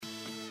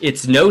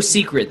It's no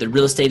secret that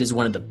real estate is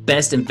one of the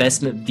best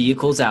investment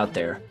vehicles out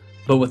there.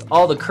 But with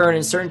all the current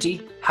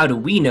uncertainty, how do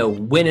we know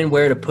when and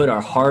where to put our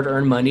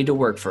hard-earned money to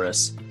work for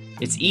us?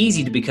 It's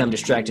easy to become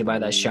distracted by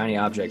that shiny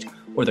object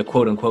or the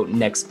quote-unquote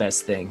next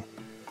best thing.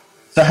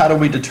 So how do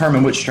we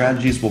determine which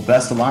strategies will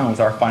best align with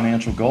our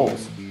financial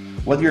goals?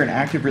 Whether you're an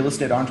active real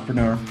estate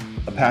entrepreneur,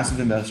 a passive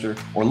investor,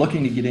 or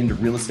looking to get into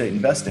real estate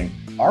investing,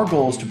 our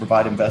goal is to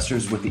provide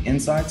investors with the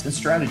insights and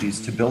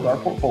strategies to build our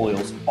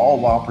portfolios, all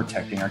while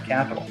protecting our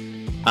capital.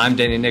 I'm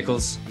Danny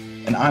Nichols.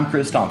 And I'm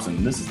Chris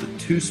Thompson. This is the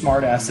Two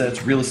Smart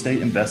Assets Real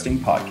Estate Investing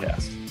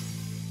Podcast.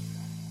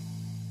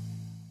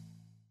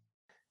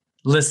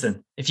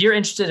 Listen, if you're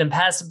interested in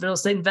passive real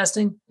estate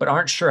investing, but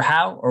aren't sure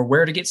how or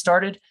where to get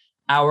started,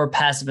 our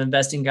passive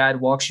investing guide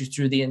walks you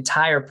through the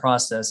entire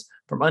process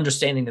from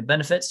understanding the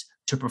benefits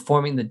to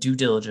performing the due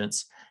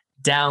diligence.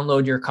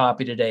 Download your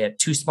copy today at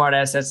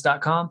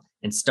twosmartassets.com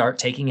and start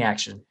taking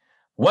action.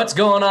 What's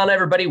going on,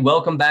 everybody?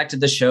 Welcome back to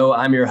the show.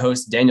 I'm your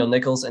host, Daniel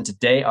Nichols, and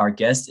today our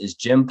guest is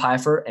Jim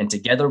Pfeiffer, and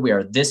together we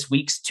are this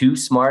week's Two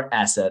Smart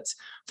Assets.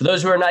 For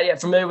those who are not yet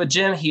familiar with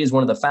Jim, he is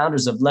one of the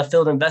founders of Left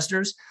Field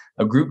Investors,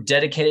 a group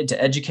dedicated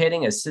to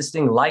educating,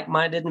 assisting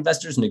like-minded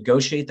investors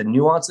negotiate the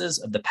nuances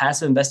of the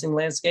passive investing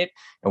landscape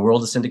and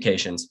world of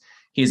syndications.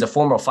 He is a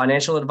former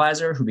financial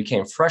advisor who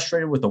became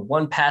frustrated with the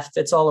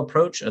one-path-fits-all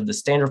approach of the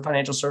standard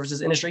financial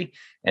services industry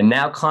and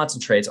now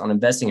concentrates on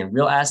investing in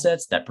real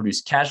assets that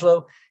produce cash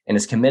flow and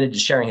is committed to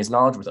sharing his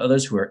knowledge with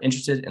others who are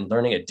interested in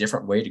learning a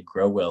different way to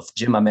grow wealth.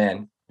 Jim, my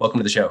man, welcome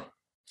to the show.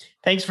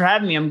 Thanks for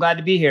having me. I'm glad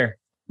to be here.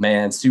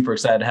 Man, super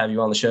excited to have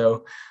you on the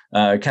show.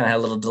 Kind of had a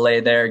little delay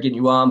there getting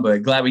you on,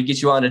 but glad we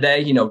get you on today.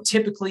 You know,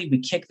 typically we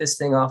kick this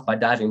thing off by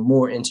diving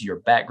more into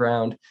your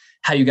background,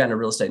 how you got into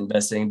real estate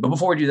investing. But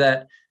before we do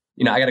that,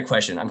 you know, I got a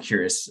question. I'm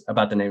curious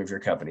about the name of your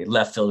company,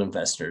 Left Field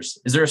Investors.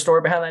 Is there a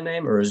story behind that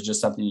name, or is it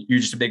just something you're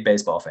just a big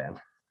baseball fan?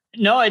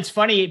 No, it's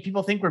funny.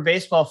 People think we're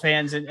baseball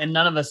fans, and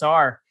none of us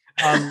are.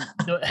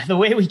 The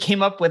way we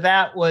came up with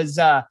that was,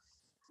 I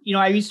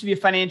used to be a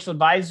financial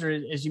advisor,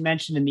 as you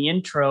mentioned in the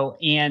intro.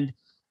 And,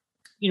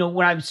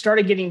 when I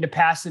started getting into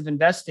passive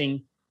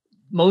investing,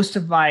 most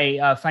of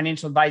my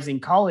financial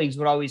advising colleagues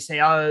would always say,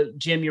 "Oh,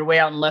 Jim, you're way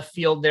out in left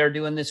field there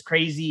doing this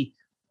crazy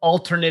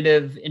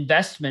alternative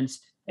investments."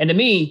 And to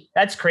me,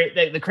 that's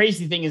crazy. The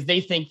crazy thing is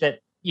they think that,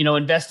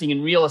 investing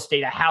in real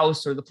estate, a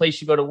house or the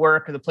place you go to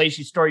work or the place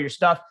you store your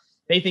stuff,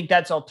 they think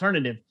that's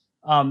alternative.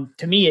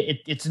 To me,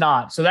 it's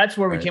not. So that's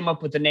where we came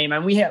up with the name.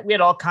 And we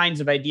had all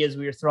kinds of ideas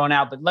we were throwing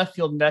out, but Left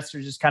Field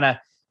Investors just kind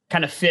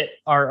of fit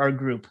our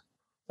group.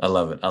 I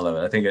love it.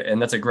 I think,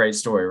 and that's a great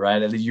story,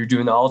 right? You're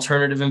doing the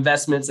alternative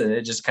investments and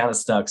it just kind of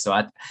stuck. So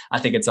I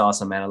think it's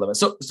awesome, man. I love it.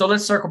 So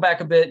let's circle back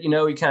a bit. You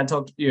kind of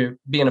talked, you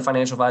being a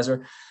financial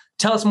advisor.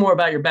 Tell us more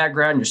about your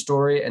background, your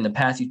story, and the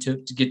path you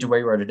took to get to where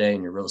you are today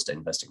in your real estate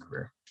investing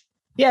career.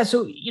 Yeah.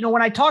 So,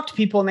 when I talk to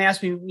people and they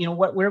ask me,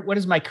 what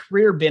has my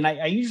career been?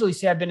 I usually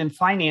say I've been in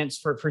finance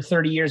for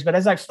 30 years, but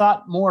as I've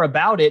thought more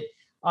about it,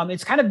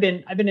 it's kind of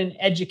been, I've been in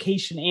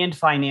education and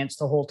finance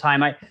the whole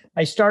time.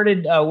 I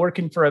started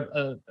working for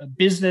a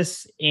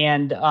business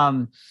and,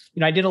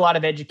 I did a lot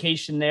of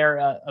education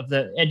there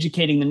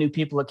educating the new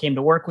people that came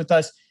to work with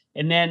us.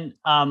 And then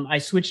I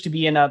switched to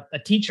being a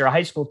teacher, a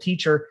high school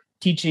teacher,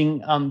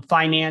 teaching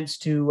finance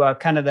to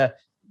kind of the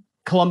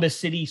Columbus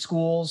City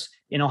schools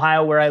in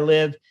Ohio where I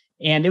live.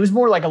 And it was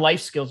more like a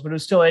life skills, but it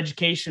was still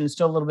education,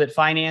 still a little bit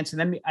finance. And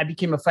then I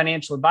became a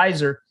financial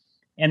advisor.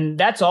 And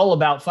that's all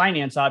about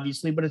finance,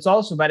 obviously, but it's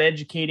also about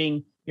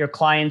educating your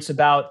clients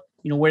about,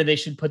 where they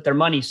should put their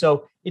money.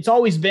 So it's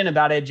always been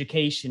about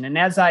education. And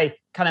as I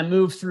kind of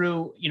move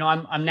through,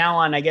 I'm now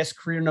on, I guess,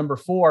 career number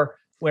 4,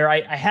 where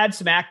I had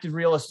some active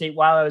real estate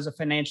while I was a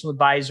financial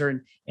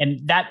advisor.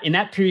 And that in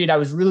that period, I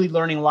was really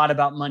learning a lot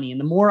about money. And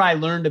the more I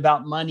learned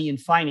about money and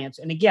finance,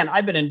 and again,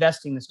 I've been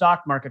investing in the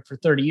stock market for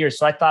 30 years,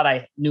 so I thought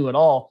I knew it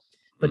all.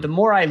 But the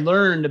more I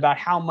learned about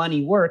how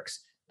money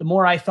works, the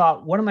more I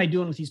thought, what am I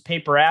doing with these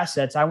paper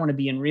assets? I want to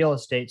be in real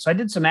estate. So I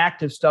did some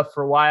active stuff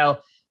for a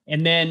while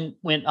and then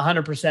went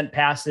 100%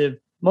 passive,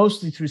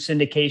 mostly through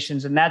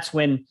syndications. And that's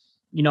when,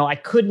 I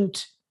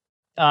couldn't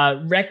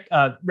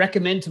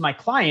recommend to my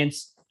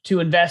clients to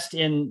invest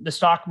in the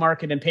stock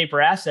market and paper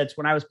assets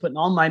when I was putting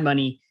all my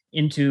money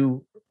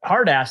into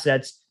hard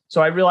assets.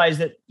 So I realized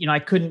that, I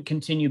couldn't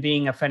continue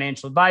being a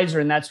financial advisor.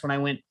 And that's when I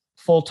went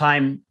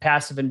full-time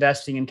passive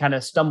investing and kind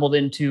of stumbled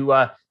into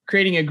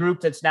creating a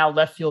group that's now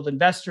Left Field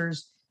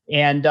Investors.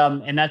 And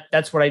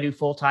that's what I do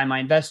full-time. I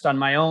invest on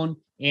my own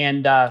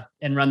and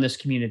run this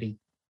community.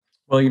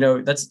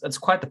 Well, that's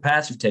quite the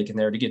path you've taken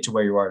there to get to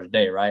where you are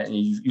today, right? And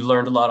you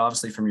learned a lot,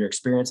 obviously, from your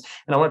experience.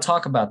 And I want to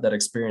talk about that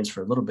experience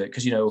for a little bit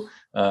because,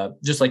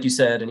 just like you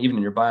said, and even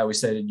in your bio, we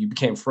said you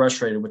became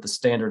frustrated with the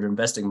standard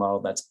investing model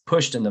that's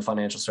pushed in the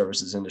financial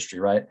services industry,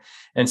 right?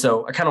 And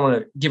so I kind of want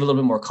to give a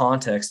little bit more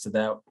context to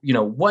that.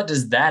 What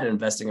does that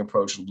investing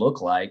approach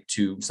look like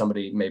to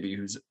somebody maybe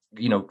who's,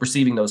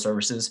 receiving those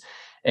services?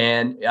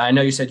 And I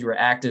know you said you were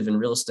active in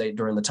real estate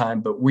during the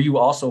time, but were you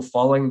also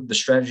following the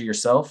strategy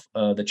yourself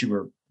that you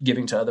were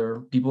giving to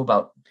other people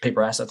about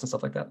paper assets and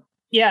stuff like that?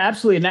 Yeah,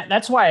 absolutely. And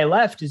that's why I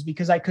left, is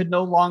because I could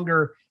no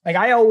longer, like,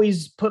 I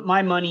always put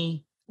my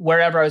money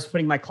wherever I was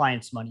putting my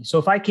clients' money. So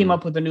if I came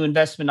up with a new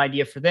investment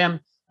idea for them,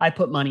 I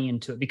put money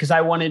into it because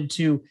I wanted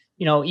to,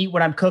 eat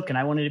what I'm cooking.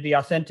 I wanted to be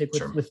authentic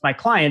with my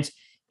clients.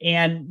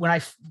 And when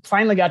I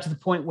finally got to the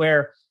point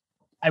where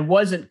I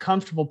wasn't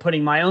comfortable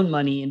putting my own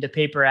money into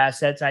paper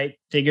assets, I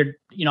figured,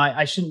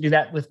 I shouldn't do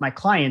that with my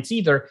clients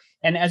either.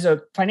 And as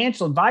a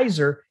financial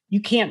advisor,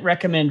 you can't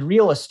recommend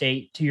real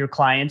estate to your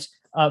clients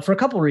for a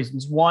couple of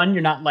reasons. One,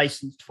 you're not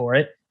licensed for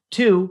it.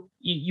 Two,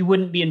 you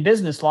wouldn't be in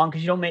business long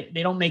because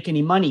they don't make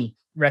any money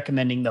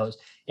recommending those.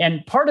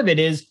 And part of it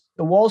is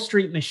the Wall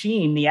Street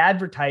machine, the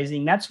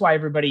advertising. That's why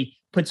everybody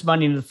puts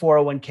money into the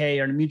 401k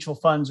or mutual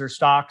funds or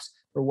stocks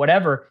or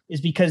whatever,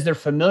 is because they're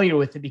familiar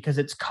with it, because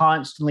it's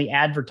constantly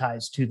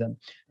advertised to them,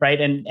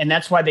 right? And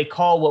that's why they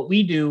call what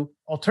we do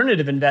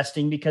alternative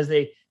investing, because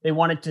they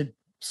want it to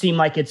seem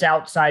like it's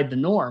outside the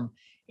norm.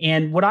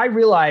 And what I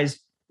realized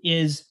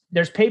is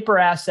there's paper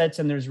assets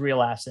and there's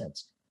real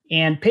assets.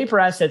 And paper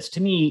assets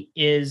to me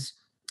is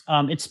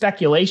it's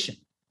speculation,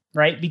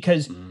 right?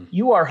 Because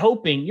you are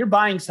hoping, you're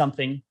buying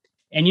something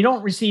and you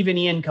don't receive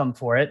any income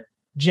for it.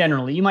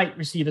 Generally, you might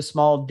receive a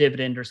small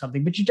dividend or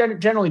something, but you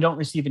generally don't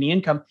receive any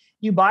income.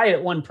 You buy it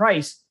at one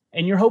price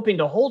and you're hoping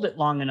to hold it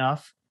long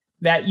enough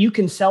that you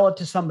can sell it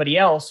to somebody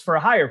else for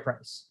a higher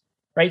price,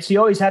 right? So you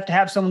always have to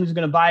have someone who's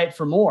going to buy it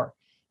for more.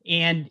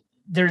 And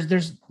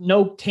there's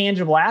no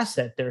tangible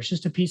asset there. It's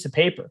just a piece of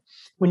paper.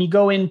 When you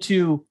go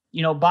into,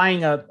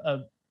 buying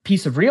a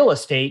piece of real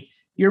estate,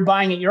 you're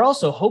buying it, you're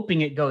also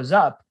hoping it goes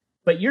up,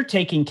 but you're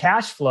taking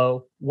cash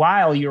flow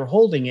while you're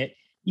holding it.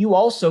 You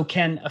also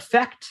can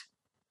affect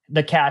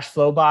the cash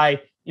flow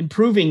by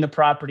improving the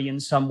property in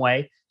some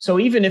way. So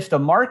even if the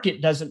market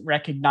doesn't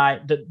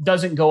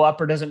go up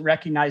or doesn't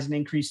recognize an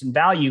increase in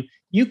value,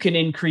 you can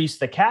increase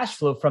the cash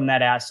flow from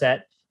that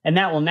asset. And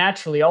that will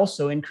naturally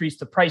also increase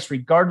the price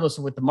regardless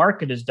of what the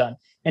market has done.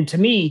 And to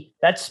me,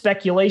 that's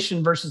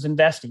speculation versus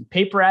investing.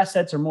 Paper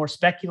assets are more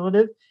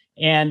speculative,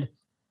 and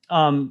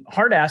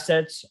hard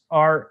assets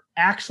are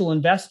actual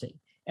investing.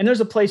 And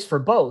there's a place for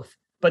both.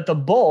 But the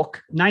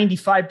bulk,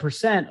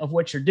 95% of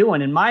what you're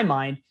doing, in my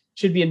mind,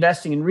 should be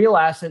investing in real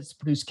assets to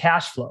produce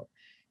cash flow.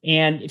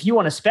 And if you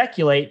want to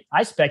speculate,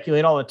 I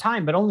speculate all the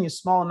time, but only a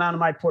small amount of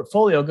my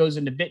portfolio goes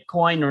into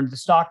Bitcoin or into the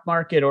stock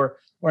market or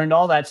into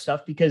all that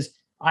stuff, because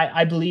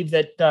I believe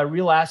that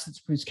real assets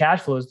produce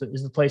cash flow is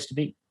the place to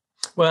be.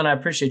 Well, and I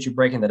appreciate you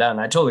breaking that down.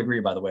 And I totally agree,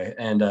 by the way.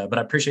 And but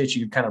I appreciate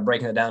you kind of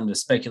breaking it down to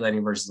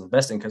speculating versus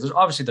investing, because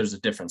there's a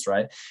difference,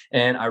 right?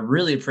 And I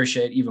really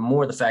appreciate even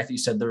more the fact that you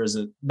said there is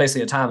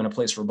basically a time and a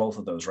place for both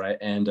of those, right?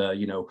 And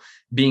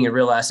being in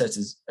real assets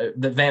is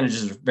the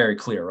advantages are very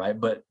clear, right?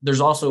 But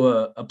there's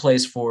also a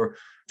place for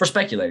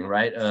speculating,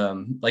 right?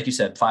 Like you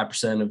said,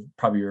 5% of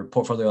probably your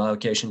portfolio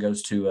allocation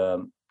goes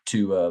to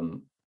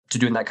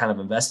doing that kind of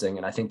investing.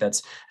 And I think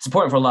it's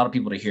important for a lot of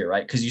people to hear,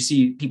 right? Because you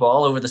see people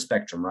all over the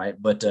spectrum, right?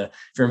 But if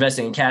you're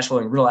investing in cash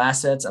flowing real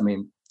assets, I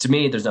mean, to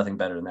me, there's nothing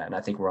better than that. And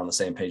I think we're on the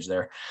same page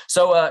there.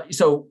 So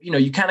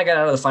you kind of got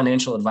out of the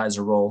financial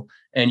advisor role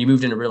and you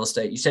moved into real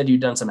estate. You said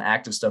you'd done some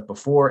active stuff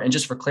before. And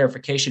just for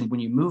clarification, when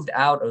you moved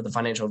out of the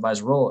financial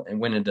advisor role and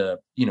went into,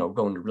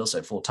 going to real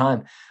estate full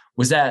time,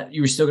 was that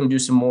you were still going to do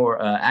some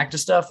more active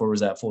stuff, or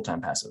was that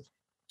full-time passive?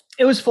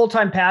 It was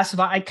full-time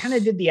passive. I kind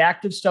of did the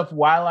active stuff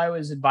while I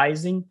was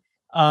advising.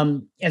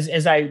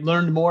 As I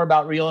learned more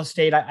about real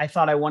estate, I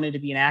thought I wanted to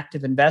be an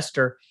active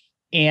investor.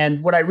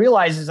 And what I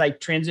realized as I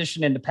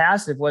transitioned into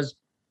passive was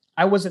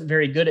I wasn't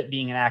very good at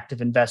being an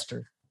active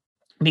investor,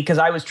 because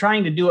I was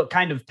trying to do it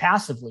kind of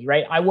passively,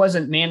 right? I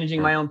wasn't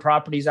managing my own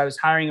properties. I was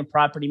hiring a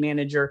property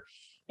manager,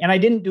 and I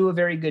didn't do a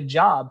very good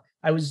job.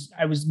 I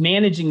was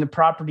managing the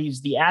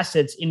properties, the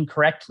assets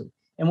incorrectly.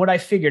 And what I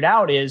figured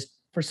out is,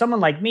 for someone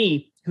like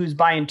me who's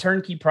buying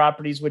turnkey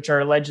properties, which are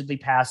allegedly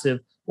passive,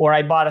 or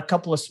I bought a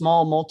couple of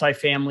small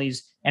multifamilies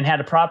and had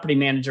a property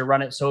manager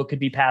run it so it could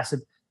be passive,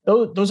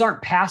 those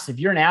aren't passive.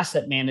 You're an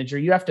asset manager.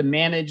 You have to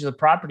manage the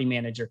property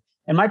manager.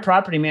 And my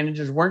property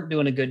managers weren't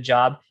doing a good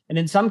job. And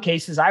in some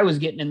cases, I was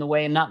getting in the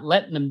way and not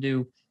letting them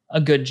do a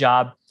good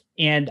job.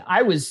 And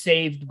I was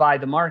saved by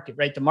the market,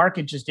 right? The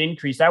market just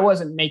increased. I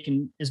wasn't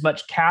making as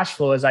much cash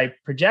flow as I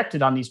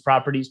projected on these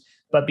properties.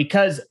 But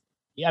because,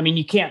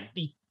 you can't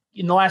be,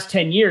 in the last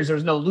 10 years, there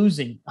was no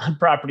losing on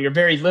property, or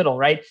very little,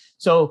 right?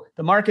 So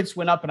the markets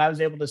went up and I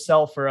was able to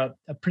sell for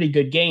a pretty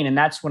good gain. And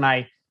that's when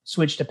I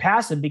switched to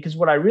passive, because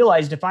what I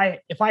realized, if I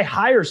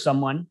hire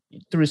someone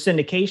through a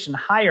syndication,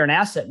 hire an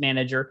asset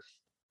manager,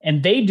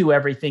 and they do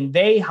everything,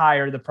 they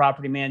hire the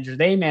property manager,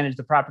 they manage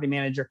the property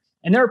manager,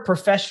 and they're a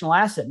professional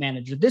asset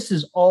manager. This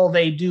is all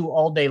they do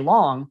all day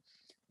long.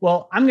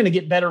 Well, I'm going to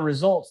get better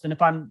results than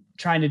if I'm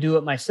trying to do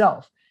it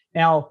myself.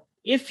 Now,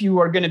 if you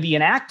are going to be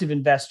an active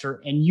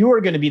investor and you're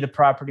going to be the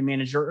property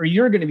manager, or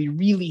you're going to be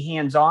really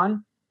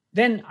hands-on,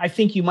 then I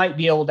think you might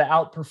be able to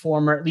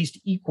outperform or at least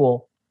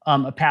equal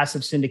a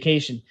passive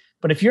syndication.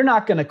 But if you're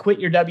not going to quit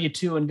your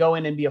W-2 and go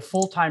in and be a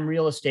full-time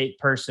real estate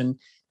person,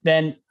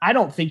 then I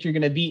don't think you're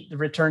going to beat the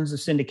returns of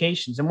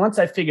syndications. And once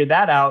I figured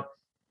that out,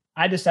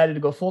 I decided to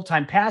go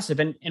full-time passive.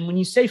 And when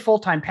you say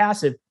full-time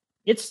passive,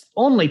 it's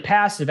only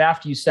passive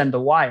after you send the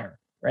wire,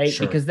 right?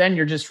 Sure. Because then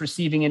you're just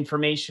receiving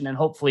information and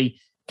hopefully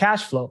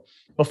cash flow.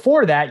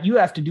 Before that, you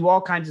have to do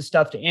all kinds of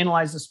stuff to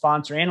analyze the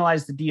sponsor,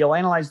 analyze the deal,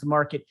 analyze the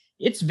market.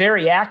 It's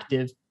very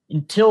active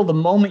until the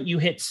moment you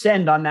hit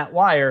send on that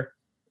wire,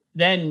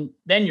 then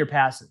you're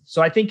passive.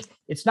 So I think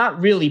it's not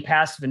really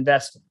passive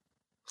investing.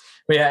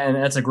 But yeah, and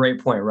that's a great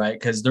point, right?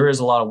 Because there is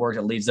a lot of work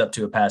that leads up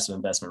to a passive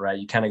investment, right?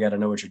 You kind of got to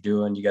know what you're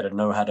doing. You got to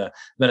know how to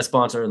vet a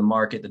sponsor, the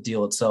market, the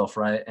deal itself,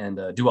 right? And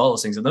do all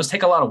those things. And those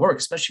take a lot of work,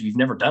 especially if you've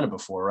never done it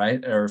before,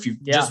 right? Or if you're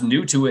just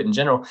new to it in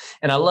general.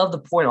 And I love the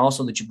point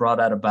also that you brought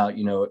out about,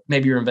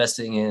 maybe you're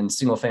investing in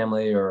single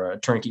family or a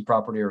turnkey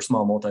property or a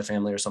small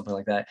multifamily or something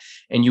like that.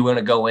 And you want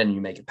to go in and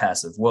you make it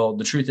passive. Well,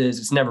 the truth is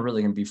it's never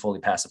really going to be fully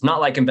passive. Not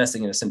like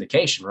investing in a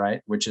syndication,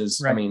 right? Which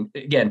is, right. I mean,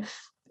 again,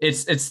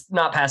 it's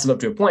not passive up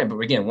to a point, but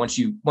again, once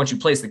you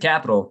place the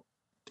capital,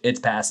 it's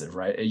passive,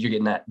 right? You're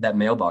getting that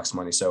mailbox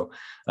money. So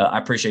I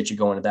appreciate you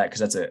going to that because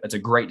that's a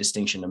great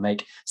distinction to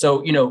make.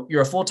 So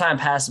you're a full-time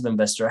passive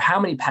investor. How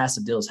many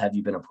passive deals have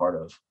you been a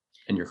part of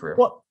in your career?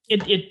 Well,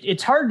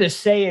 it's hard to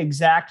say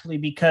exactly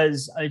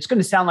because it's going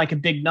to sound like a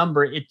big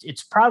number.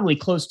 It's probably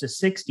close to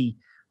 60.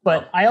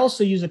 But I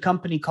also use a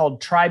company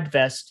called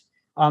TribeVest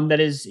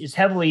that is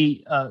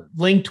heavily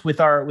linked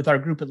with our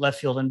group at Left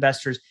Field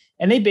Investors.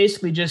 And they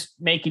basically just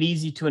make it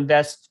easy to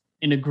invest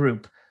in a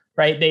group,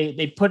 right?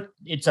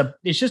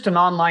 It's just an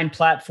online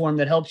platform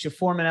that helps you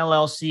form an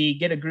LLC,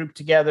 get a group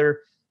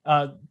together,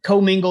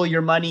 commingle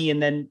your money,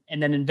 and then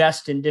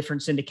invest in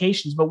different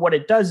syndications. But what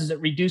it does is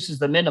it reduces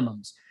the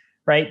minimums,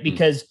 right?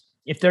 Because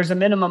if there's a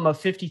minimum of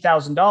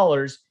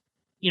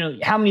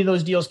 $50,000, how many of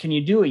those deals can you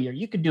do a year?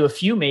 You could do a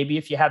few maybe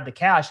if you have the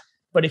cash.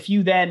 But if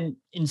you then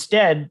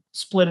instead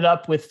split it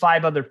up with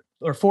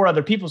 4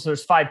 other people, so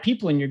there's 5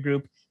 people in your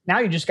group, now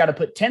you just got to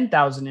put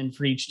 10,000 in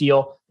for each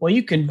deal. Well,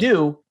 you can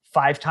do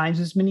 5 times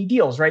as many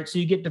deals, right? So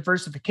you get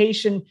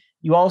diversification.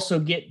 You also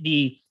get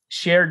the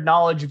shared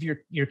knowledge of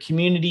your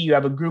community. You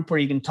have a group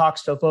where you can talk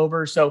stuff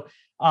over. So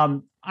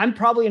I'm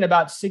probably in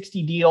about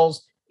 60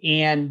 deals,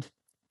 and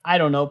I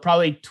don't know,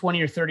 probably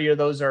 20 or 30 of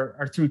those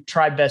are through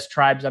TribeVest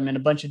tribes. I'm in a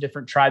bunch of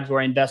different tribes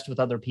where I invest with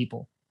other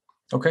people.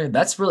 Okay,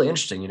 that's really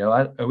interesting.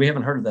 We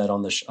haven't heard of that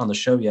on the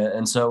show yet.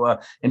 And so,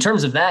 in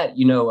terms of that,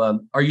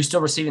 are you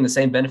still receiving the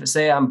same benefits?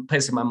 Say I'm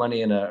placing my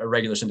money in a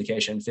regular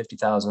syndication,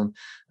 50,000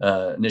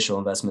 initial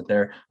investment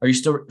there. Are you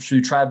still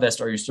through TribeVest?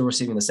 Are you still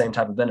receiving the same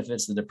type of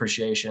benefits, the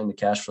depreciation, the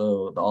cash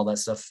flow, all that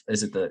stuff?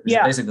 Is it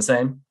basically the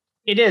same?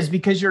 It is,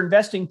 because you're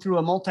investing through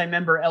a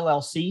multi-member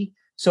LLC.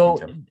 So,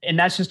 and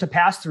that's just a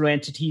pass-through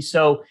entity.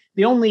 So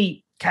the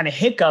only kind of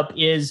hiccup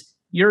is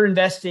you're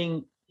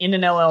investing in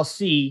an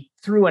LLC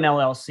through an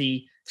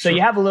LLC. So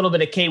you have a little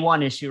bit of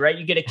K1 issue, right?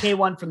 You get a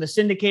K1 from the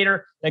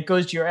syndicator that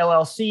goes to your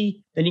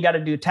LLC. Then you got to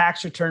do a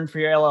tax return for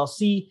your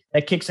LLC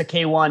that kicks a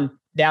K1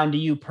 down to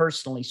you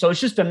personally. So it's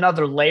just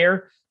another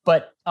layer.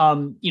 But,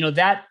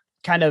 that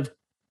kind of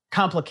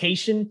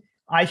complication,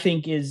 I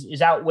think,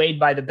 is outweighed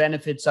by the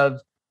benefits of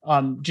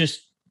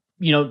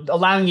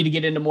allowing you to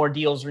get into more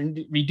deals,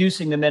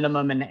 reducing the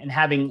minimum and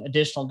having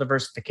additional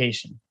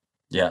diversification.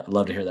 Yeah, I'd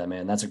love to hear that,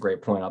 man. That's a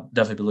great point. I'll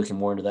definitely be looking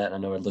more into that. And I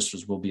know our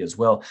listeners will be as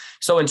well.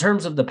 So in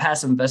terms of the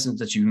passive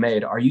investments that you've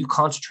made, are you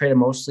concentrated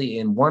mostly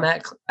in one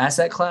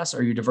asset class,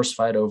 or are you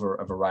diversified over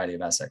a variety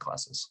of asset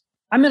classes?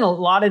 I'm in a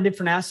lot of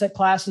different asset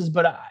classes,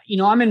 but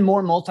I'm in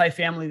more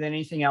multifamily than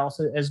anything else,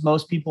 as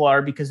most people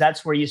are, because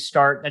that's where you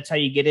start. That's how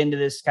you get into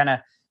this kind of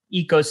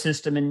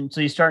ecosystem. And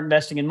so you start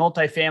investing in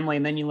multifamily,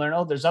 and then you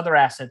learn, there's other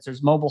assets.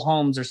 There's mobile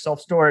homes, there's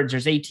self-storage,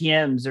 there's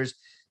ATMs, there's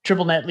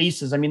triple net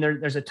leases. I mean,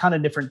 there's a ton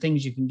of different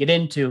things you can get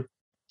into.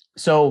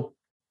 So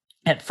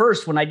at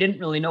first, when I didn't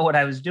really know what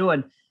I was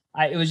doing,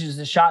 it was just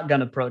a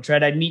shotgun approach,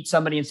 right? I'd meet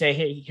somebody and say,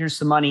 hey, here's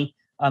some money,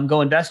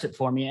 go invest it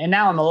for me. And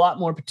now I'm a lot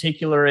more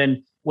particular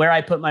in where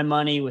I put my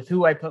money, with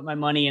who I put my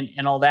money,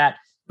 and all that.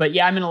 But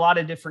yeah, I'm in a lot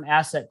of different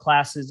asset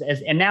classes.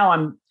 And now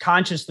I'm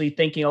consciously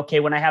thinking, okay,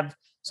 when I have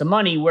some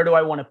money, where do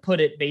I want to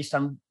put it based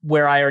on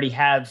where I already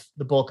have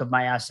the bulk of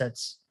my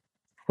assets?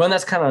 Well, and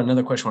that's kind of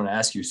another question I want to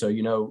ask you. So,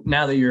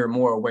 now that you're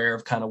more aware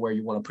of kind of where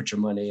you want to put your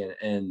money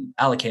and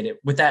allocate it,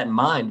 with that in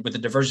mind, with the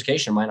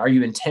diversification in mind, are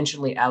you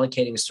intentionally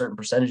allocating certain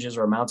percentages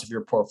or amounts of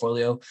your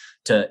portfolio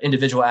to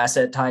individual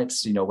asset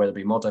types, whether it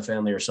be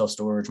multifamily or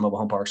self-storage, mobile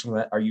home parks, something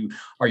like that? Are you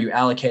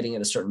allocating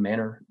in a certain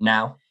manner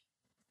now?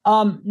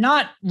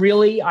 Not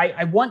really.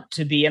 I want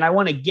to be, and I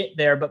want to get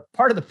there. But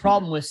part of the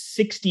problem with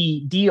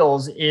 60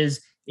 deals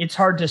is it's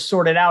hard to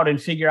sort it out and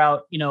figure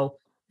out,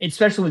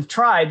 especially with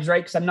tribes,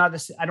 right? Because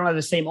I don't have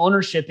the same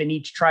ownership in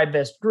each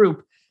TribeVest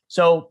group.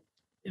 So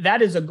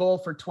that is a goal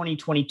for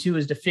 2022,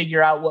 is to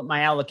figure out what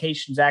my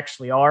allocations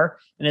actually are.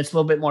 And it's a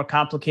little bit more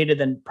complicated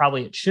than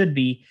probably it should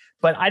be.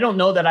 But I don't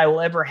know that I will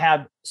ever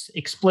have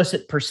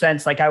explicit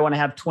percents, like I want to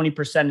have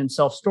 20% in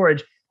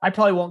self-storage. I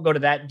probably won't go to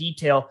that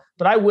detail,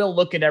 but I will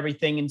look at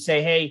everything and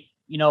say, hey,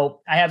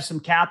 I have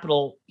some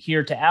capital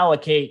here to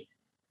allocate,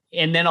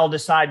 and then I'll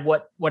decide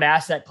what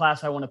asset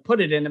class I want to put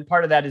it in. And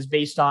part of that is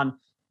based on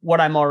what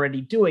I'm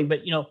already doing.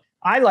 But,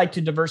 I like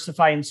to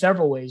diversify in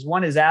several ways.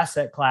 One is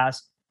asset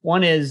class,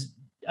 one is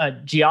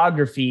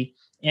geography,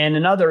 and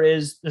another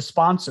is the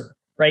sponsor,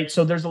 right?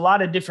 So there's a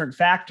lot of different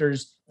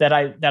factors that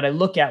I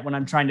look at when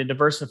I'm trying to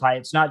diversify.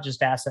 It's not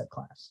just asset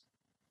class.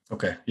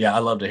 Okay. Yeah, I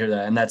love to hear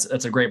that. And that's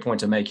a great point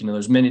to make.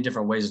 There's many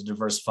different ways to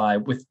diversify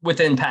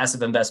within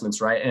passive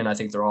investments, right? And I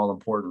think they're all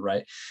important,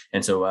 right?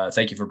 And so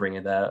thank you for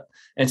bringing that up.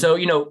 And so,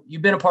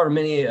 you've been a part of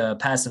many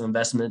passive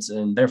investments,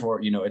 and therefore,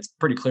 it's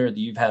pretty clear that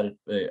you've had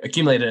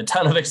accumulated a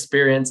ton of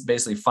experience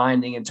basically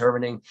finding and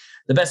determining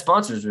the best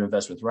sponsors to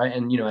invest with, right?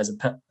 And, as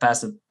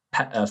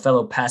a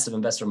fellow passive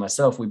investor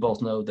myself, we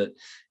both know that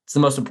it's the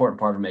most important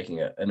part of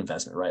making an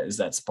investment, right? Is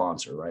that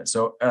sponsor, right?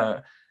 So,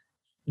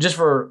 just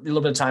for a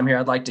little bit of time here,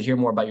 I'd like to hear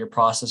more about your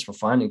process for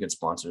finding good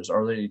sponsors.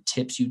 Are there any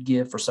tips you'd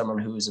give for someone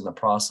who's in the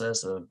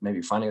process of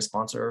maybe finding a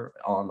sponsor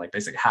on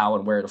basically how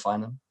and where to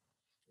find them?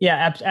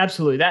 Yeah,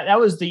 absolutely. That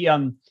was the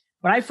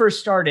when I first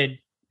started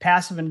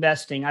passive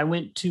investing, I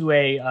went to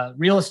a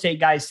real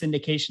estate guys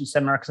syndication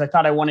seminar because I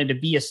thought I wanted to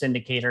be a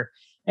syndicator.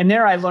 And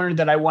there I learned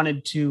that I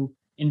wanted to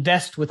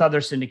invest with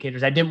other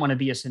syndicators. I didn't want to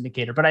be a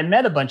syndicator, but I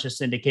met a bunch of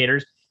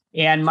syndicators.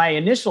 And my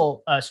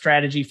initial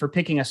strategy for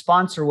picking a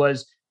sponsor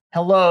was,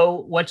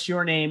 hello, what's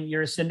your name?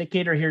 You're a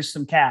syndicator. Here's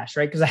some cash,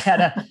 right? Because I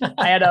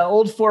had an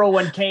old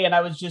 401k and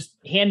I was just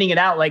handing it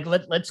out like,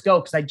 let's go.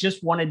 Because I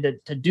just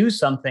wanted to do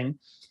something.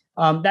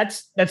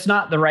 That's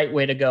not the right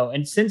way to go.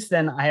 And since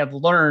then, I have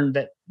learned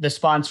that the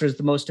sponsor is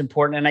the most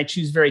important, and I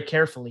choose very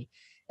carefully.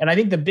 And I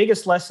think the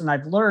biggest lesson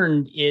I've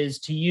learned is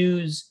to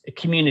use a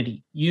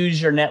community,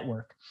 use your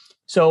network.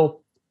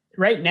 So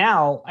right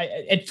now,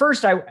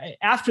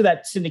 after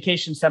that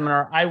syndication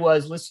seminar, I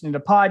was listening to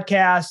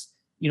podcasts,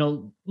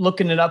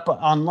 looking it up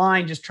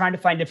online, just trying to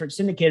find different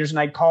syndicators, and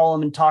I'd call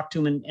them and talk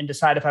to them and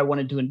decide if I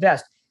wanted to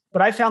invest.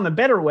 But I found the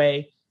better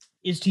way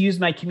is to use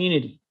my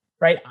community,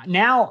 right?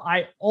 Now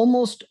I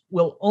almost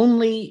will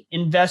only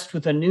invest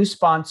with a new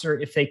sponsor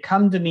if they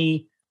come to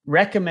me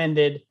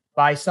recommended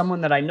by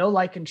someone that I know,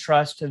 like, and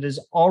trust that has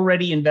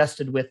already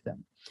invested with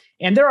them.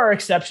 And there are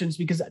exceptions,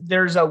 because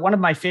there's one of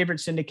my favorite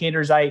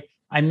syndicators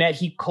I met,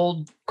 he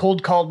cold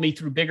called me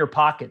through Bigger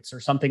Pockets or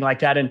something like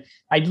that. And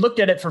I looked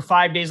at it for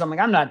 5 days. I'm like,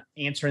 I'm not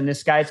answering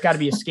this guy. It's got to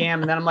be a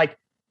scam. And then I'm like,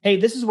 hey,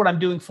 this is what I'm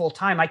doing full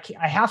time.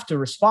 I have to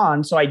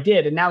respond. So I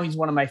did. And now he's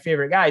one of my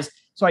favorite guys.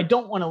 So I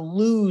don't want to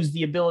lose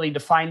the ability to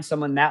find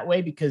someone that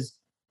way, because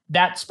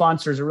that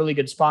sponsor is a really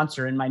good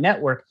sponsor in my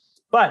network.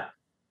 But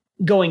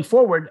going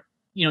forward,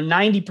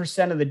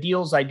 90% of the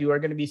deals I do are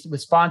going to be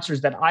with sponsors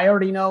that I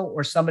already know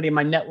or somebody in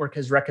my network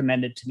has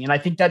recommended to me. And I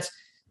think that's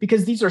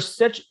because these are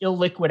such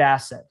illiquid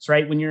assets,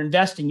 right? When you're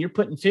investing, you're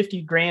putting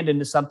 50 grand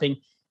into something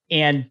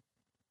and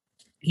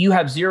you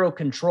have zero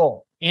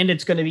control. And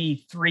it's going to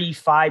be 3,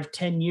 5,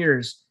 10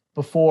 years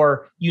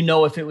before you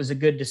know if it was a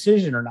good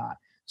decision or not.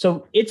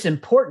 So it's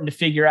important to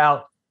figure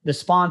out the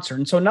sponsor.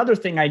 And so another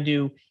thing I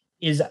do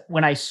is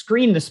when I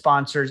screen the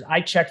sponsors,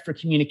 I check for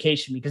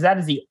communication, because that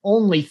is the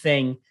only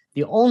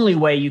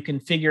way you can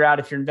figure out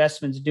if your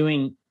investment's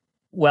doing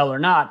well or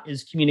not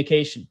is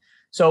communication.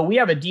 So we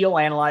have a deal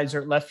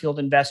analyzer at Left Field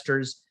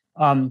Investors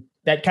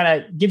that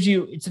kind of gives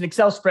you, it's an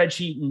Excel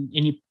spreadsheet,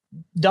 and you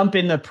dump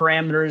in the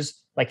parameters,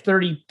 like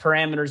 30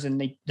 parameters, and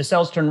the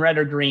cells turn red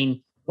or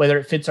green, whether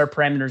it fits our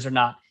parameters or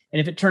not. And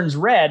if it turns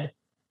red,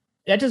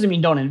 that doesn't mean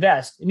don't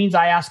invest. It means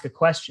I ask a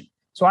question.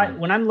 So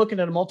when I'm looking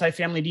at a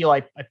multifamily deal,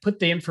 I put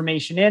the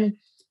information in,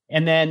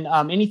 and then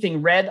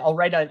anything red, I'll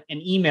write an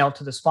email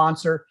to the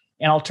sponsor,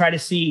 and I'll try to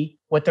see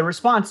what the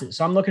response is.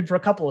 So I'm looking for a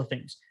couple of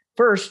things.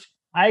 First,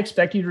 I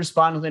expect you to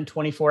respond within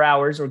 24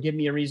 hours or give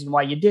me a reason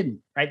why you didn't,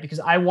 right? Because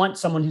I want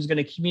someone who's going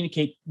to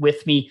communicate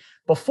with me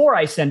before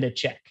I send a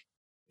check.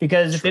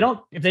 Because if they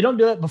don't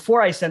do it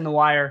before I send the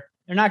wire,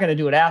 they're not going to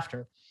do it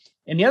after.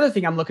 And the other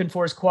thing I'm looking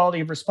for is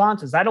quality of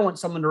responses. I don't want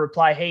someone to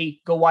reply,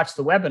 hey, go watch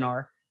the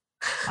webinar.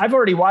 I've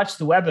already watched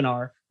the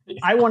webinar.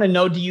 I want to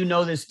know, do you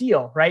know this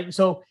deal, right? And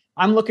so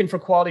I'm looking for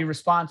quality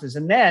responses.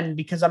 And then,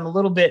 because I'm a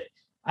little bit,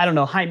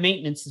 high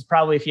maintenance is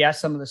probably, if you ask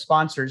some of the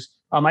sponsors,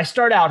 I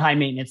start out high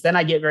maintenance, then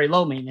I get very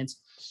low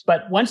maintenance.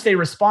 But once they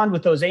respond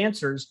with those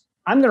answers,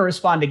 I'm going to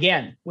respond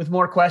again with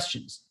more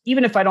questions.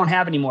 Even if I don't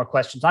have any more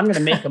questions, I'm going to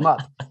make them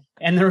up.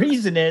 And the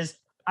reason is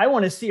I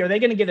want to see, are they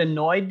going to get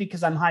annoyed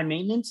because I'm high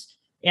maintenance?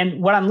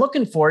 And what I'm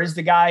looking for is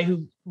the guy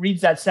who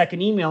reads that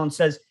second email and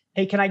says,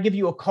 hey, can I give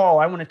you a call?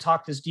 I want to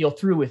talk this deal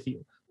through with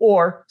you.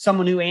 Or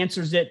someone who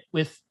answers it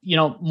with,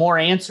 more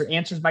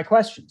answers my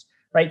questions,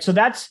 right? So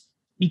that's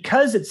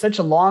because it's such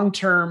a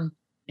long-term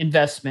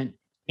investment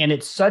and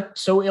it's so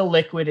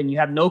illiquid and you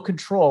have no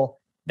control.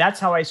 That's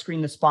how I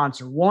screen the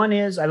sponsor. One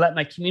is I let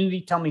my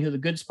community tell me who the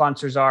good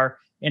sponsors are.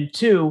 And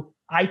two,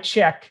 I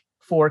check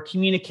for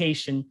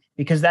communication,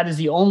 because that is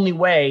the only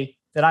way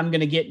that I'm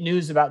going to get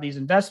news about these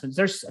investments.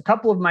 There's a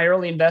couple of my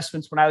early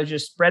investments when I was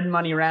just spreading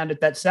money around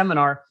at that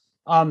seminar.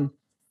 I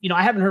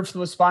haven't heard from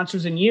those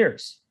sponsors in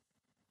years,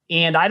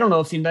 and I don't know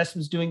if the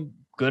investment's doing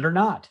good or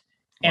not.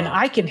 And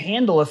I can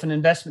handle if an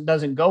investment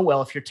doesn't go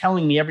well. If you're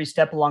telling me every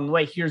step along the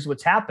way, here's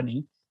what's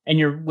happening, and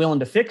you're willing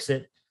to fix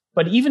it.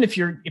 But even if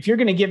you're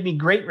going to give me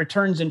great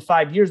returns in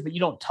 5 years, but you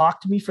don't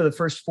talk to me for the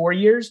first 4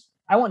 years,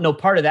 I want no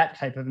part of that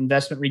type of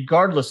investment,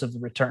 regardless of the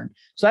return.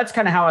 So that's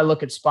kind of how I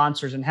look at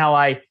sponsors and how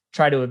I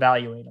try to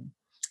evaluate them.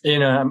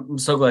 I'm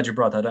so glad you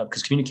brought that up,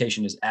 because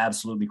communication is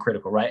absolutely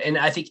critical, right? And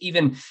I think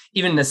even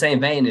in the same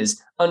vein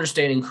is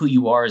understanding who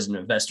you are as an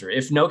investor.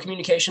 If no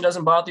communication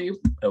doesn't bother you,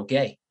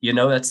 okay,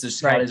 that's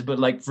just how it is. But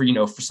like for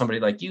somebody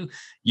like you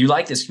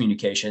like this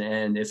communication,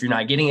 and if you're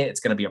not getting it, it's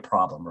going to be a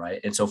problem, right?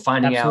 And so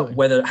finding out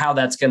how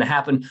that's going to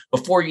happen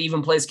before you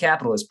even place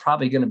capital is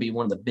probably going to be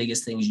one of the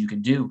biggest things you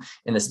can do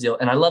in this deal.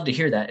 And I love to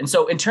hear that. And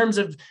so in terms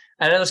of,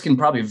 I know this can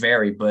probably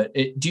vary, but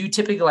do you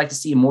typically like to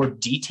see more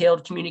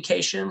detailed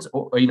communications,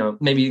 or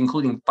maybe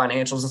including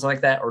financials and stuff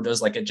like that, or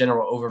does like a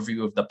general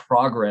overview of the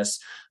progress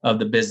of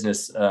the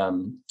business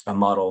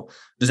model,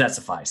 does that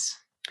suffice?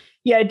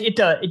 Yeah, it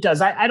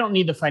does. I don't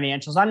need the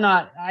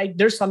financials.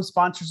 There's some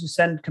sponsors who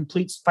send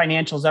complete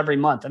financials every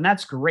month, and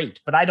that's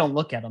great, but I don't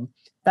look at them.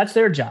 That's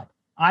their job.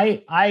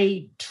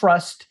 I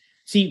trust.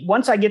 See,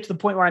 once I get to the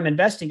point where I'm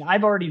investing,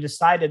 I've already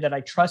decided that I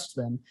trust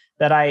them,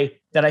 that I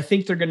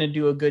think they're going to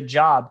do a good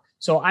job.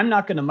 So I'm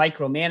not going to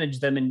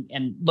micromanage them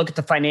and look at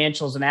the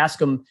financials and ask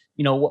them,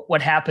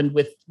 what happened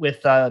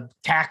with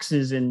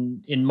taxes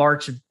in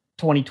March of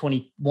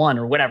 2021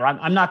 or whatever.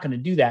 I'm not going to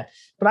do that.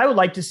 But I would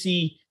like to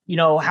see,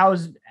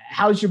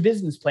 how's your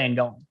business plan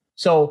going?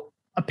 So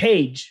a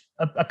page,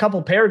 a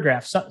couple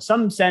paragraphs.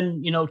 Some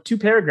send 2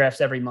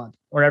 paragraphs every month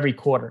or every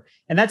quarter,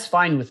 and that's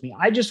fine with me.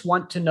 I just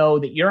want to know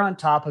that you're on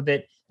top of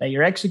it, that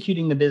you're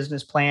executing the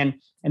business plan,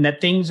 and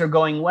that things are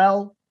going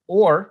well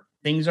or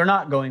things are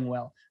not going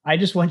well. I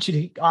just want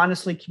you to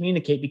honestly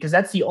communicate, because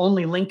that's the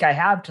only link I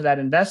have to that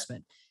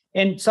investment.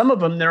 And some of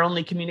them, their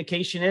only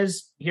communication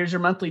is, here's your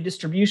monthly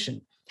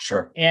distribution.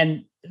 Sure.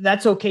 And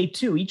that's okay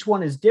too. Each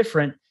one is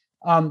different.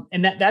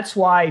 And that's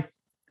why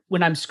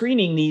when I'm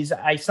screening these,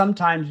 I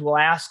sometimes will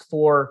ask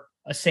for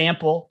a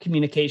sample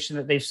communication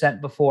that they've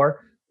sent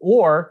before.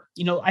 Or,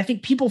 I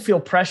think people feel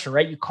pressure,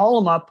 right? You call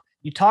them up,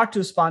 you talk to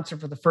a sponsor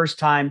for the first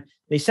time,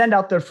 they send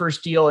out their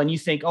first deal, and you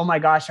think, oh my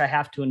gosh, I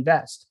have to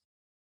invest.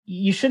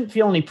 You shouldn't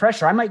feel any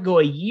pressure. I might go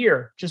a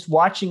year just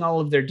watching all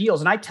of their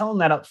deals. And I tell them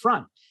that up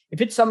front.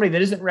 If it's somebody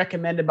that isn't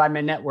recommended by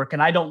my network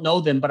and I don't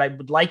know them, but I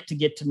would like to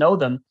get to know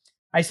them,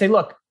 I say,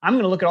 look, I'm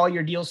going to look at all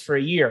your deals for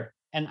a year,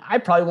 and I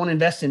probably won't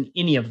invest in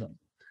any of them.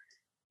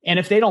 And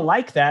if they don't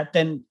like that,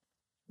 then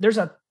there's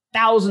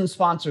 1,000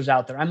 sponsors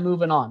out there. I'm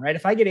moving on, right?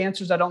 If I get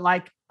answers I don't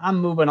like, I'm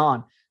moving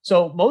on.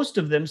 So most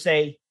of them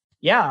say,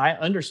 yeah, I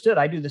understood.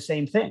 I do the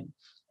same thing.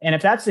 And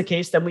if that's the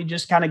case, then we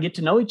just kind of get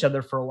to know each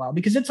other for a while,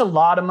 because it's a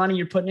lot of money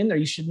you're putting in there.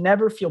 You should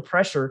never feel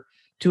pressure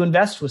to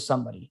invest with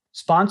somebody.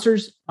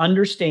 Sponsors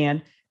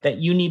understand that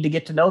you need to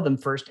get to know them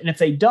first. And if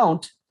they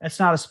don't, that's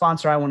not a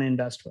sponsor I want to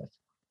invest with.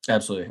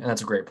 Absolutely. And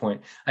that's a great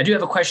point. I do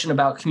have a question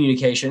about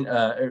communication,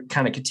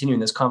 kind of continuing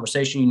this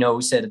conversation.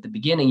 We said at the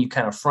beginning, you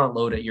kind of front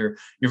load it. You're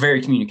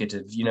very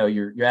communicative.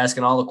 You're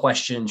asking all the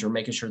questions, you're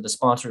making sure the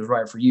sponsor is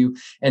right for you.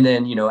 And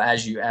then,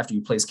 after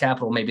you place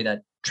capital, maybe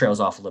that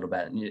trails off a little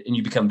bit and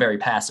you become very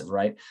passive,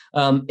 right?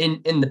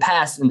 In the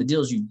past, in the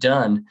deals you've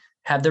done,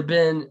 have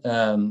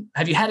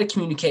you had to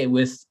communicate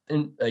with,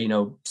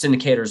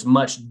 syndicators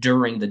much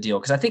during the deal?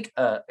 Because I think,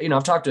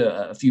 I've talked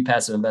to a few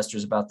passive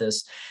investors about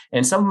this,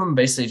 and some of them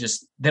basically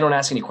they don't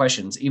ask any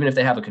questions, even if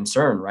they have a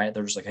concern, right?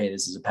 They're just like, hey,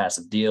 this is a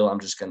passive deal. I'm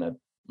just going to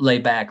lay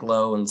back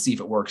low and see if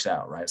it works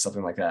out, right?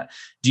 Something like that.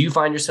 Do you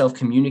find yourself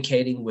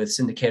communicating with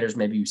syndicators?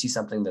 Maybe you see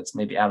something that's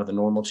maybe out of the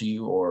normal to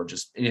you, or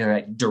just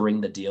like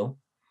during the deal?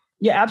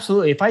 Yeah,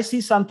 absolutely. If I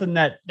see something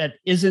that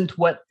isn't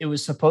what it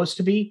was supposed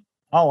to be,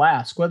 I'll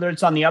ask, whether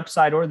it's on the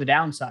upside or the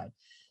downside.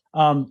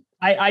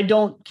 I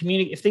don't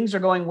communicate. If things are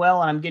going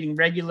well and I'm getting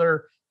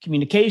regular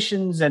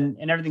communications and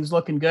everything's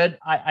looking good,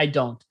 I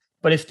don't.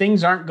 But if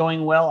things aren't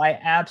going well, I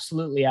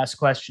absolutely ask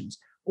questions.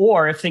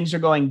 Or if things are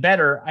going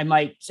better, I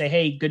might say,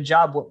 hey, good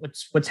job.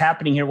 What's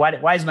happening here?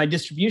 Why is my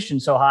distribution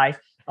so high?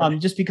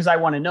 Just because I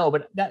want to know.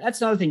 But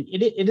that's another thing.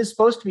 It is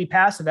supposed to be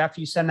passive after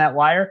you send that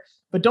wire,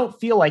 but don't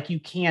feel like you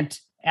can't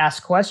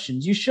ask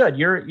questions. You should.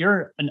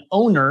 You're an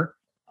owner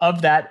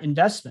of that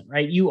investment,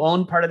 right? You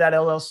own part of that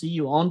LLC,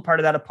 you own part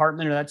of that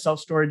apartment or that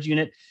self-storage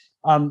unit.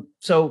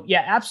 So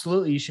yeah,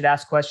 absolutely. You should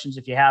ask questions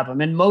if you have them.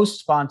 And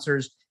most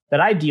sponsors that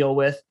I deal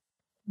with,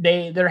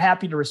 they're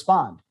happy to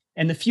respond.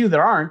 And the few that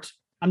aren't,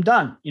 I'm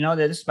done.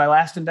 This is my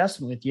last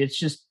investment with you. It's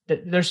just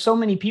that there's so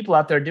many people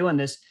out there doing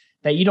this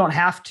that you don't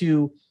have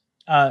to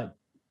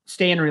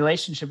stay in a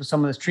relationship with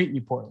someone that's treating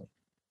you poorly.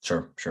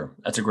 Sure.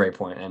 That's a great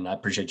point, and I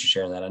appreciate you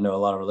sharing that. I know a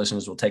lot of our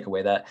listeners will take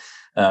away that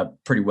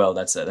pretty well.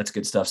 That's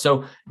good stuff.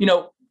 So,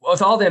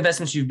 with all the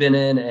investments you've been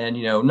in, and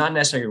not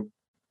necessarily,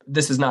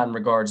 this is not in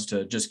regards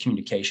to just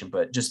communication,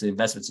 but just the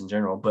investments in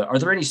general. But are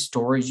there any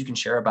stories you can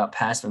share about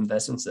past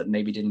investments that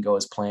maybe didn't go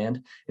as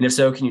planned? And if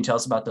so, can you tell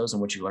us about those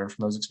and what you learned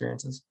from those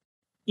experiences?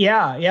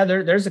 Yeah.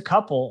 There's a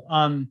couple.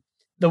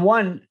 The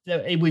one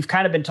that we've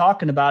kind of been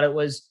talking about, it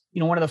was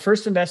one of the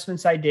first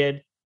investments I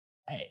did.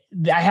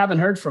 I haven't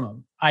heard from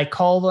them. I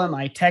call them,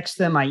 I text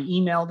them, I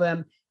email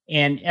them,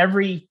 And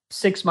every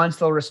 6 months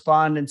they'll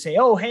respond and say,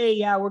 "Oh, hey,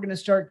 yeah, we're going to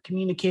start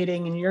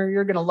communicating and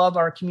you're going to love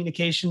our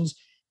communications."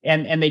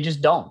 And they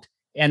just don't.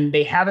 And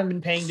they haven't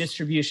been paying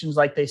distributions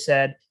like they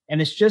said.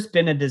 And it's just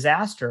been a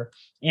disaster.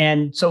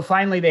 And so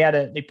finally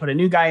they put a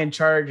new guy in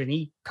charge, and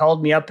he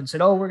called me up and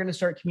said, "Oh, we're going to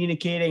start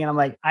communicating." And I'm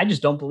like, "I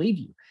just don't believe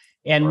you."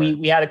 And Right.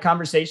 we had a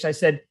conversation. I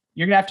said,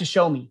 "You're going to have to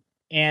show me."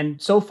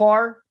 And so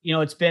far,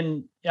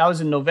 I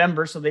was in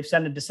November, so they've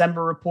sent a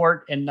December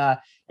report, and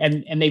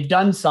they've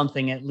done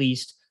something at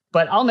least.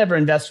 But I'll never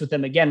invest with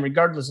them again,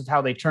 regardless of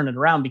how they turn it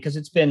around, because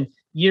it's been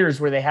years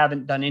where they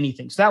haven't done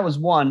anything. So that was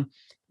one.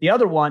 The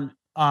other one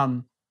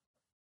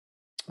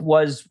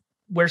was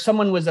where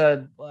someone was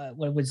a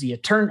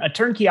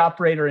turnkey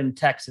operator in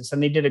Texas,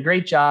 and they did a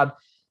great job.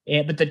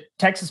 But the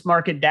Texas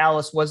market,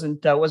 Dallas,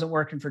 wasn't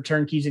working for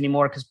turnkeys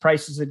anymore because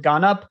prices had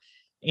gone up,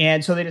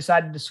 and so they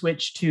decided to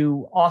switch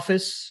to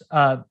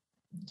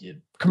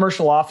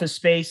commercial office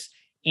space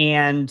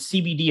and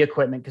CBD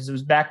equipment, because it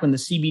was back when the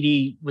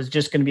CBD was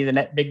just going to be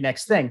the big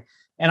next thing.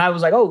 And I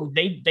was like, "Oh,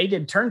 they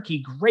did turnkey,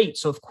 great.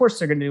 So of course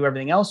they're going to do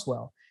everything else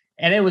well."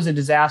 And it was a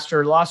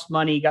disaster. Lost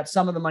money, got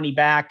some of the money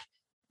back,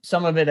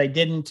 some of it I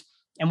didn't.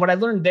 And what I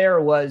learned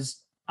there was,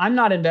 I'm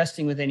not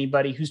investing with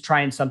anybody who's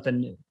trying something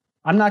new.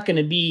 I'm not going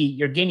to be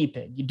your guinea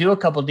pig. You do a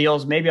couple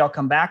deals, maybe I'll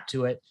come back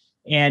to it.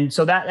 And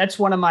so that's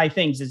one of my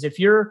things is, if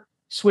you're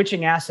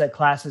switching asset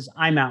classes,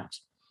 I'm out.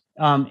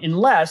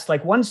 Unless,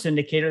 like one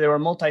syndicator, they were a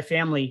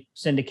multifamily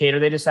syndicator,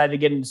 they decided to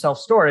get into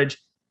self-storage.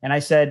 And I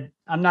said,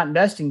 "I'm not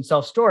investing in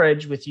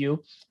self-storage with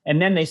you."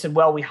 And then they said,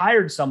 "Well, we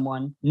hired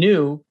someone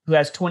new who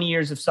has 20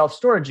 years of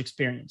self-storage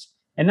experience."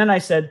 And then I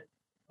said,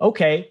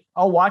 "Okay,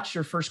 I'll watch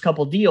your first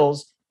couple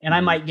deals and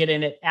I might get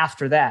in it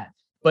after that."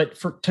 But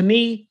to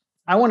me,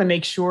 I want to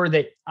make sure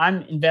that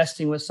I'm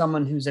investing with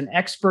someone who's an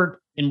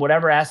expert in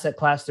whatever asset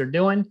class they're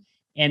doing.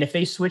 And if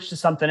they switch to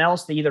something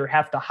else, they either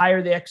have to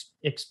hire the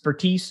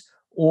expertise,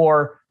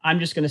 or I'm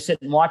just going to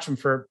sit and watch them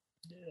for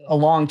a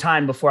long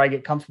time before I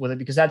get comfortable with it,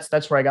 because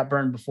that's where I got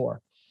burned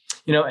before.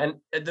 And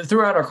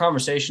throughout our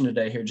conversation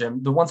today here,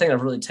 Jim, the one thing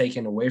I've really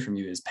taken away from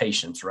you is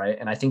patience, right?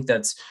 And I think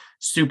that's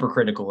super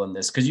critical in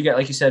this, because you got,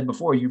 like you said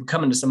before, you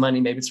come into some money,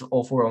 maybe it's an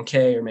old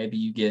 401k, or maybe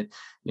you get,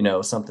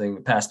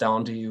 something passed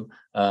down to you.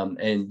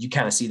 And you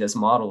kind of see this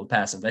model of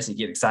passive investing,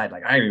 you get excited,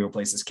 like, I can go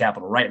place this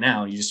capital right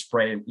now. And you just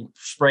spray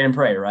and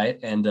pray, right?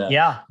 And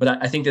but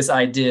I think this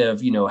idea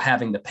of,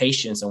 having the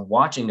patience and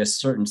watching a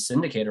certain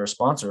syndicator or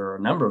sponsor, or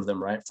a number of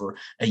them, right, for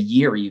a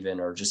year even,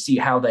 or just see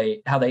how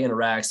they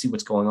interact, see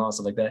what's going on,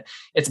 stuff like that.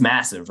 It's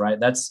massive, right?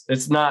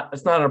 It's not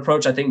an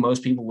approach I think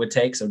most people would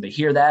take. So to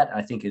hear that,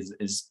 I think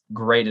is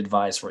great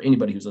advice for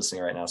anybody who's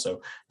listening right now.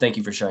 So thank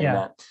you for sharing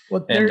that.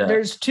 Well,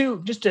 there's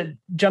two, just to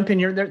jump in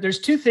here, there's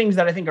two things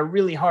that I think are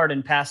really hard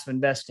in passive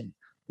investing.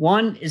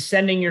 One is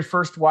sending your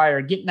first wire,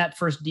 getting that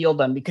first deal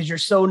done, because you're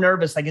so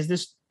nervous. Like, is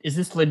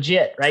this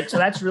legit? Right. So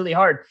that's really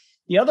hard.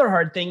 The other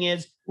hard thing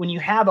is when you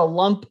have a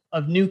lump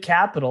of new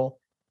capital,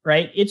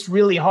 right? It's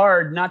really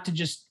hard not to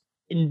just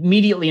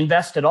immediately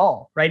invest at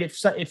all, right?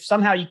 If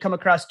somehow you come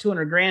across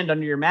 200 grand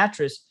under your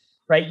mattress,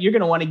 right, you're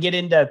going to want to get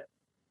into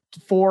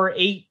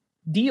 4-8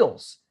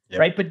 deals,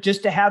 right? But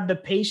just to have the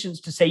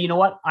patience to say, you know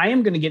what, I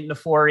am going to get into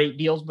 4 or 8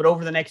 deals, but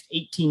over the next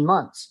 18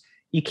 months,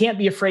 you can't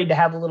be afraid to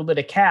have a little bit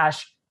of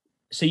cash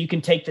so you can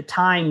take the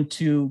time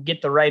to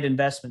get the right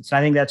investments. And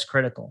I think that's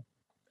critical.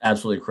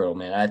 Absolutely critical,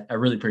 man. I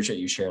really appreciate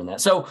you sharing that.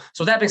 So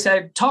that being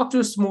said, talk to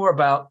us more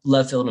about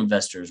Left Field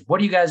Investors.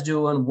 What are you guys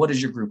doing? What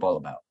is your group all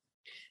about?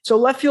 So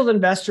Left Field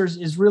Investors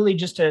is really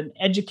just an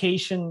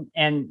education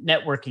and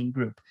networking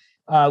group.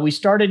 We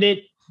started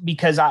it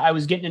because I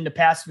was getting into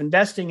passive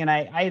investing, and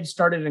I had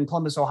started in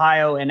Columbus,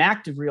 Ohio, an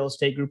active real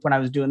estate group when I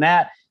was doing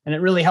that. And it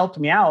really helped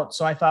me out.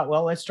 So I thought,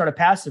 well, let's start a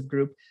passive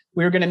group.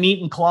 We were going to meet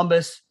in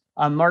Columbus.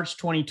 March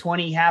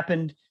 2020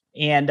 happened,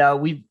 and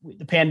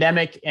the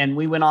pandemic, and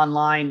we went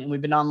online, and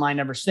we've been online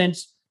ever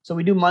since. So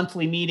we do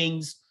monthly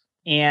meetings,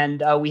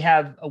 and we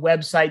have a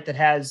website that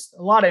has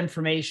a lot of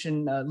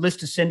information, a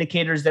list of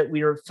syndicators that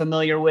we are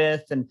familiar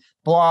with, and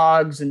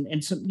blogs,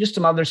 and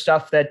some other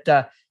stuff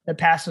that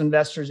passive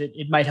investors,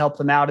 it might help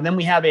them out. And then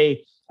we have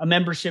a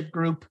membership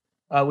group,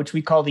 which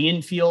we call the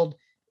Infield.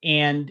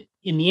 And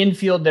in the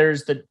Infield,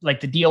 there's the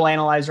deal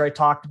analyzer I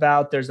talked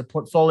about. There's a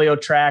portfolio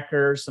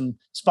tracker, some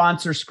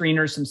sponsor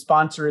screeners, some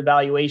sponsor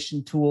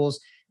evaluation tools.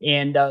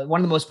 And one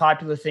of the most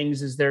popular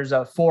things is there's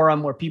a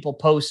forum where people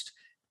post,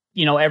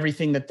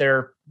 everything that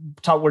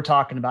we're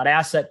talking about,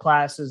 asset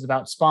classes,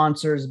 about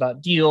sponsors,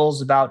 about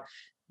deals, about,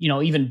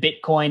 even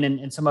Bitcoin,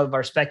 and some of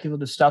our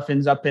speculative stuff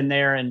ends up in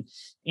there.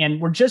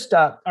 And we're just,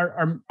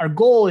 our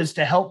goal is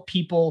to help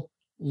people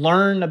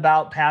learn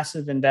about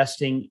passive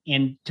investing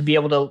and to be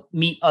able to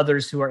meet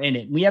others who are in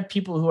it. We have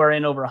people who are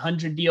in over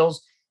 100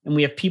 deals, and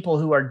we have people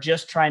who are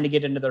just trying to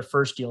get into their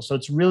first deal. So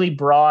it's really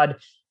broad.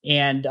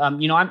 And,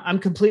 I'm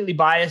completely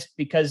biased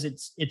because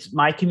it's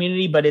my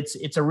community, but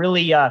it's a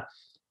really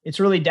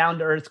down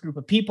to earth group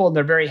of people, and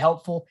they're very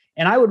helpful.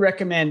 And I would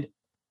recommend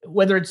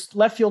whether it's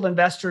Left Field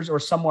Investors or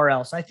somewhere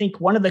else, I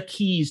think one of the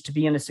keys to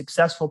being a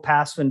successful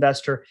passive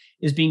investor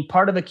is being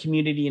part of a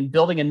community and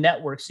building a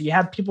network. So you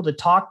have people to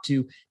talk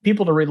to,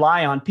 people to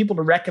rely on, people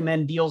to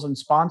recommend deals and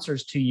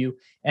sponsors to you.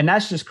 And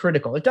that's just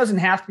critical. It doesn't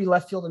have to be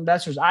Left Field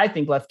Investors. I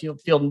think Left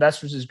Field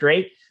Investors is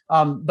great.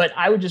 But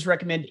I would just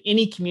recommend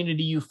any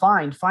community you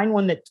find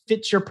one that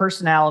fits your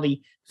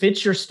personality,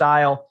 fits your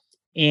style,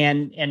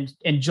 and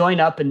join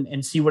up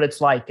and see what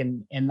it's like.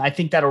 And I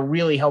think that'll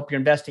really help your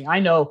investing. I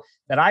know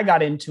that I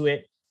got into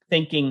it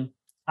thinking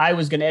I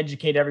was going to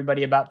educate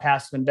everybody about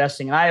passive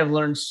investing. And I have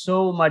learned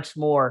so much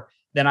more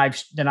than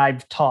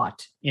I've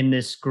taught in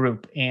this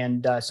group.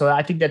 And so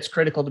I think that's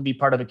critical to be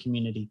part of a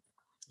community.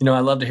 I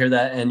love to hear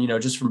that. And,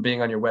 just from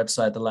being on your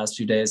website the last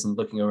few days and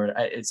looking over it,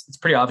 it's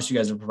pretty obvious you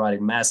guys are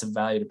providing massive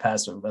value to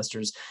passive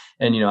investors.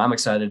 And, I'm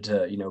excited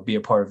to, be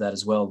a part of that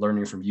as well,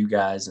 learning from you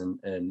guys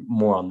and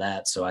more on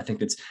that. So I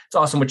think it's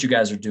awesome what you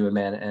guys are doing,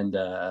 man. And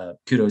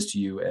kudos to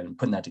you and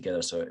putting that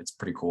together. So it's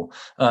pretty cool.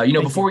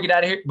 Before we get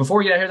out of here,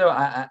 though,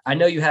 I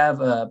know you have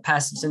a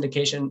passive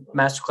syndication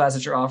masterclass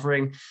that you're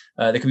offering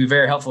that could be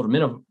very helpful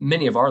to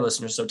many of our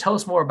listeners. So tell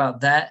us more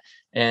about that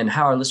and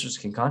how our listeners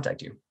can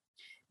contact you.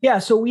 Yeah,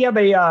 so we have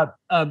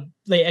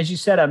as you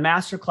said, a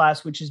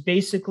masterclass, which is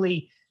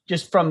basically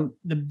just from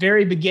the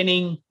very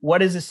beginning,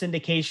 what is a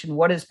syndication,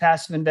 what is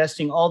passive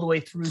investing, all the way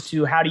through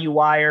to how do you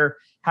wire,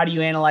 how do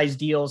you analyze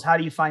deals, how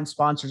do you find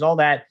sponsors, all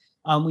that.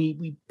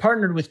 We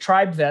partnered with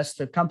TribeVest,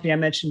 the company I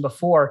mentioned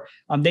before.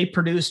 They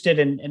produced it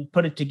and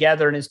put it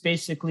together, and it's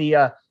basically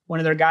one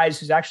of their guys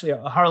who's actually a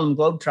Harlem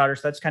Globetrotter.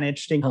 So that's kind of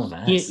interesting. Oh,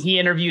 nice. He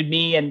interviewed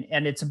me,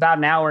 and it's about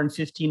an hour and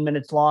 15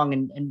 minutes long,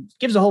 and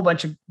gives a whole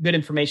bunch of good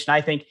information,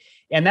 I think.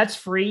 And that's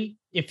free.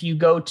 If you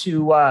go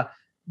to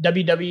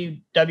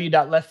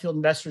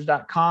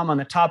www.leftfieldinvestors.com, on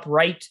the top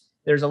right,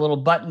 there's a little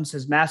button that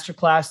says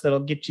Masterclass that'll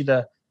get you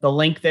the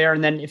link there.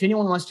 And then if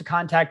anyone wants to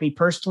contact me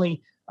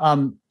personally,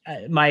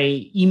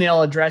 my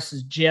email address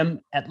is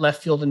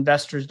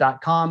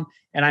jim@leftfieldinvestors.com.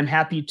 And I'm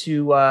happy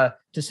to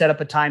set up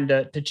a time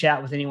to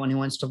chat with anyone who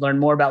wants to learn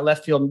more about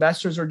Left Field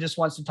Investors or just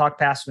wants to talk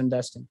passive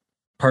investing.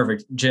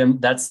 Perfect. Jim,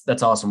 that's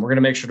awesome. We're going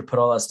to make sure to put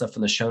all that stuff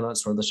in the show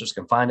notes so our listeners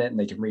can find it and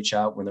they can reach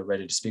out when they're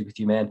ready to speak with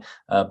you, man.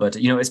 But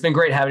it's been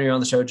great having you on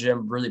the show,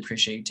 Jim. Really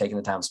appreciate you taking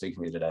the time to speak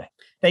with me today.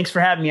 Thanks for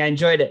having me. I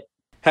enjoyed it.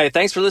 Hey,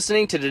 thanks for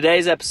listening to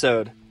today's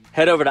episode.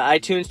 Head over to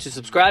iTunes to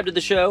subscribe to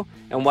the show.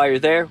 And while you're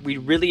there, we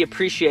really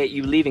appreciate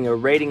you leaving a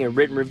rating and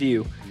written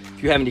review.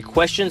 If you have any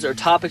questions or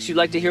topics you'd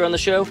like to hear on the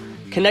show,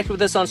 connect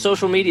with us on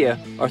social media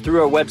or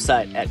through our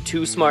website at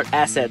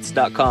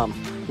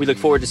twosmartassets.com. We look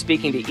forward to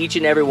speaking to each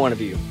and every one of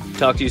you.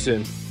 Talk to you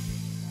soon.